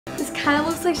kind of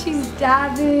looks like she's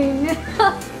dabbing.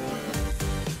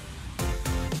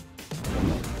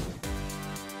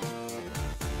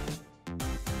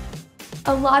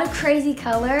 A lot of crazy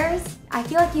colors. I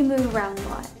feel like you move around a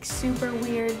lot. Super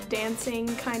weird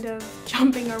dancing, kind of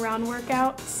jumping around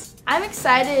workouts. I'm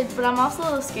excited, but I'm also a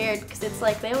little scared because it's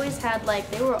like they always had like,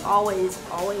 they were always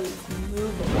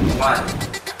moving. 1,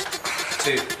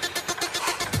 2,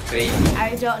 3.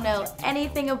 I don't know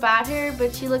anything about her,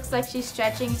 but she looks like she's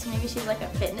stretching, so maybe she's like a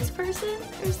fitness person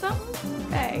or something.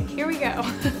 Okay, here we go.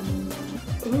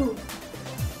 Ooh,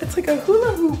 it's like a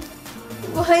hula hoop.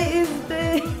 What is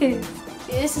this?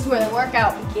 This is where the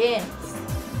workout begins.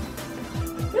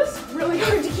 It's really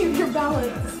hard to keep your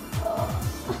balance.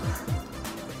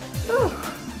 Ooh.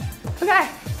 Okay,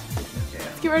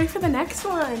 let's get ready for the next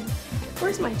one.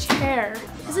 Where's my chair?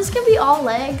 Is this gonna be all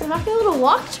legs? I'm not gonna be able to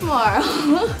walk tomorrow.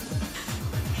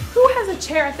 Who has a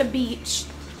chair at the beach?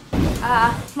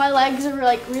 My legs are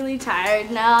like really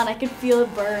tired now and I can feel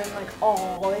it burn like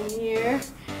all in here.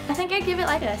 I think I'd give it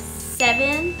like a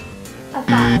 7. A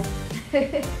 5.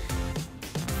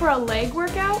 For a leg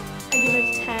workout, I give it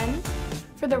a 10.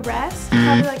 For the rest,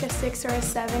 probably like a 6 or a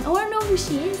 7. I wanna know who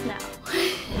she is now.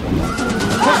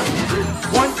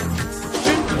 1,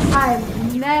 2.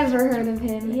 I've never heard of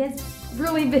him. He has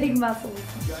really big muscles.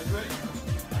 You guys ready?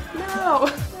 No,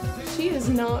 she is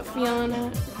not feeling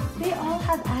it. They all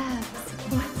have abs.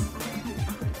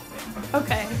 What?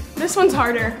 Okay, this one's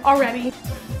harder already.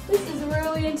 This is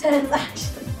really intense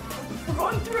actually. We're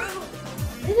going through.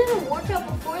 They did a workout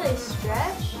before they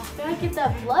stretch. Gotta get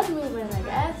that blood moving, I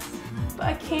guess. But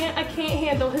I can't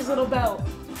handle his little belt.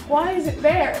 Why is it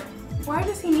there? Why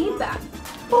does he need that?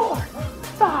 4,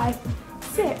 5,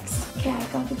 6. Okay, I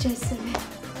got the gist of it.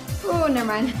 Oh, never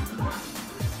mind.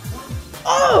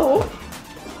 Oh!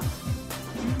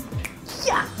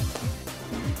 Yeah!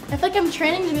 I feel like I'm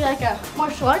training to be like a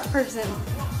martial arts person.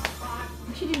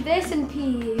 We should do this and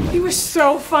pee. He was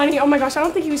so funny. Oh my gosh, I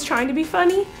don't think he was trying to be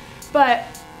funny, but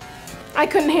I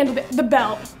couldn't handle the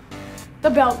belt. The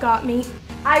belt got me.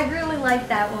 I really like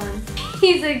that one.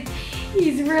 He's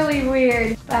really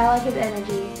weird, but I like his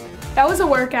energy. That was a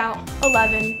workout.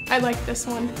 11. I like this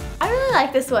one. I really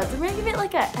like this one, so I'm gonna give it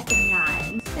like a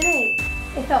 9. An 8.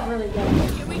 It felt really good.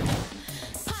 Here we go. 1,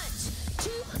 2,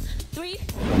 3.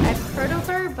 I've heard of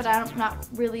her, but I'm not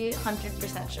really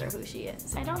 100% sure who she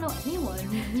is. I don't know anyone.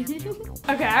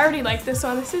 Okay, I already like this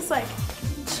one. This is like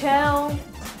chill.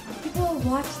 People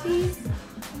watch these?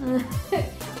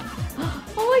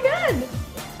 Oh my god!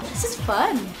 This is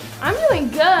fun. I'm doing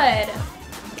good.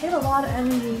 They have a lot of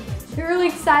energy. They're really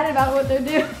excited about what they're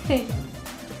doing.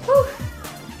 Whew.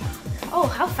 Oh,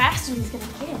 how fast are these gonna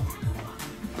get?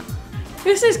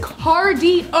 This is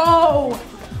cardio.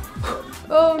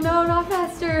 Oh no, not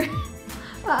faster.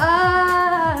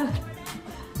 Ah.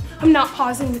 I'm not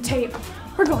pausing the tape.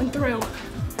 We're going through.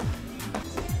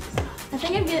 I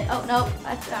think I'm getting, oh no,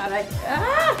 that's not,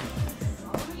 ah!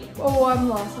 Oh, I'm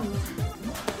lost.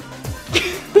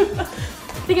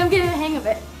 I think I'm getting the hang of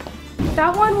it.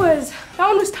 That one was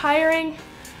tiring.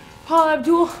 Paula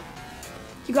Abdul,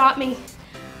 you got me.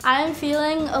 I'm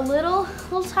feeling a little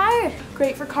tired.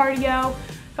 Great for cardio.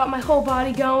 Got my whole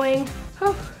body going.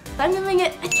 Oh. I'm giving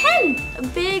it a 10, a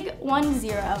big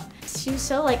 1-0. She was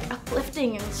so like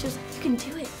uplifting and she was like, you can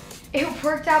do it. It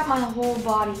worked out my whole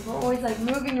body. We're always like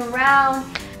moving around.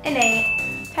 An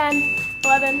 8. 10,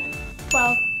 11,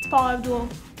 12. It's Paula Abdul.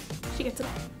 She gets it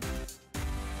all.